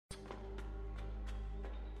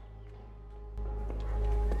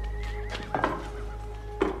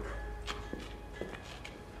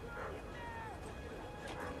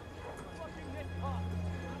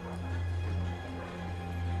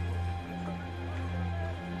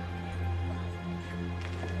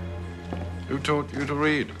Who taught you to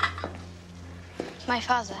read? My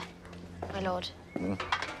father, my lord.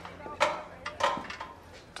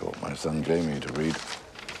 Taught my son Jamie to read.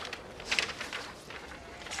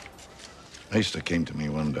 Maester came to me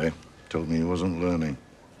one day, told me he wasn't learning.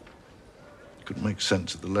 He couldn't make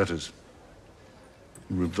sense of the letters.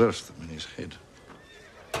 He reversed them in his head.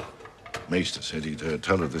 Maester said he'd heard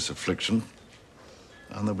tell of this affliction,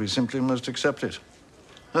 and that we simply must accept it.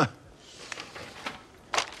 Huh.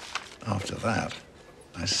 After that,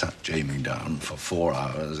 I sat Jamie down for 4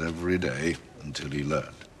 hours every day until he learned.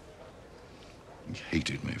 He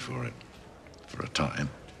hated me for it, for a time,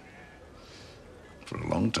 for a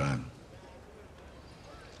long time.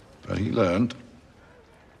 But he learned.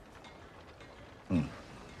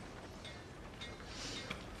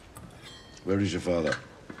 Where is your father?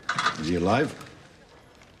 Is he alive?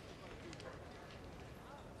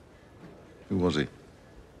 Who was he?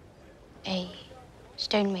 A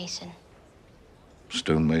stonemason.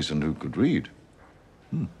 Stonemason who could read?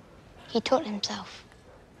 He taught himself.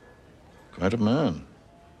 Quite a man.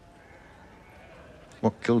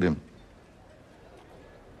 What killed him?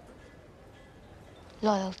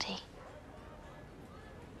 Loyalty.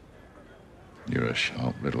 You're a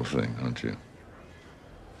sharp little thing, aren't you?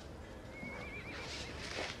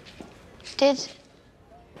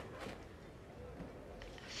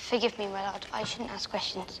 Forgive me, my lord. I shouldn't ask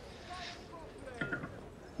questions.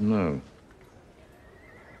 No.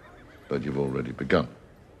 But you've already begun.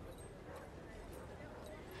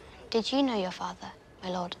 Did you know your father, my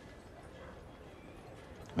lord?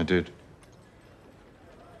 I did.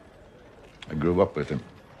 I grew up with him.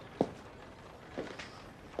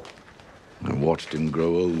 I watched him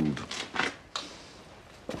grow old.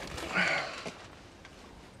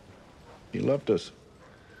 He loved us.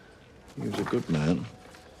 He was a good man.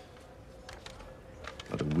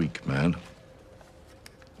 But a weak man.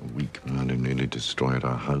 A weak man who nearly destroyed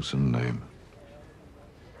our house and name.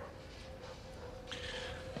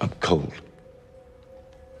 I'm cold.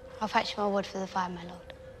 I'll fetch more wood for the fire, my lord.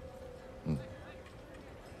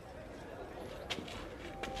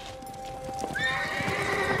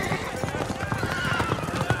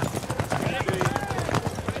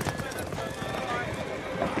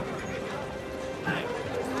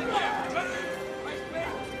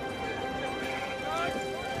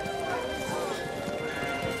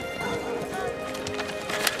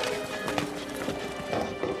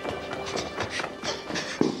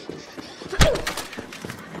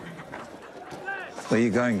 Where are you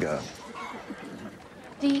going, girl?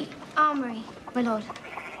 The armory, my lord.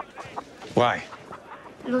 Why?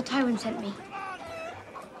 Lord Tywin sent me.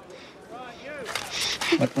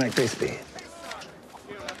 What might this be?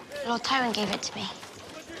 Lord Tywin gave it to me.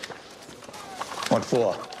 What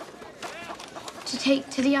for? To take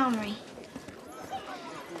to the armory.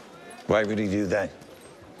 Why would he do that?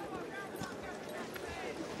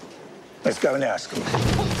 Let's go and ask him.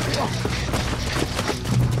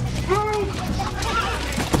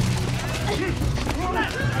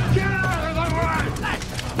 Get out of the way!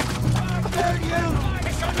 There you!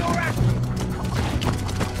 It's on your ass!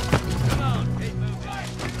 Come on, keep moving.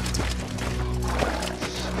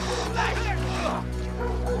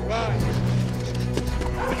 Right.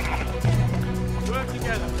 Work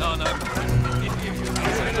together. No.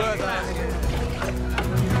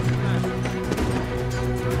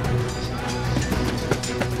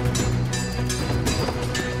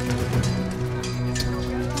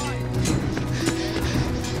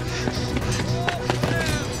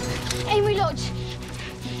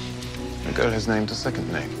 The girl has named a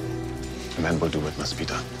second name. The man will do what must be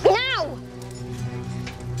done. Now!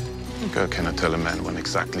 A girl cannot tell a man when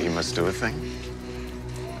exactly he must do a thing.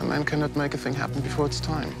 A man cannot make a thing happen before it's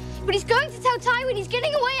time. But he's going to tell Tywin he's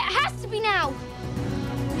getting away. It has to be now.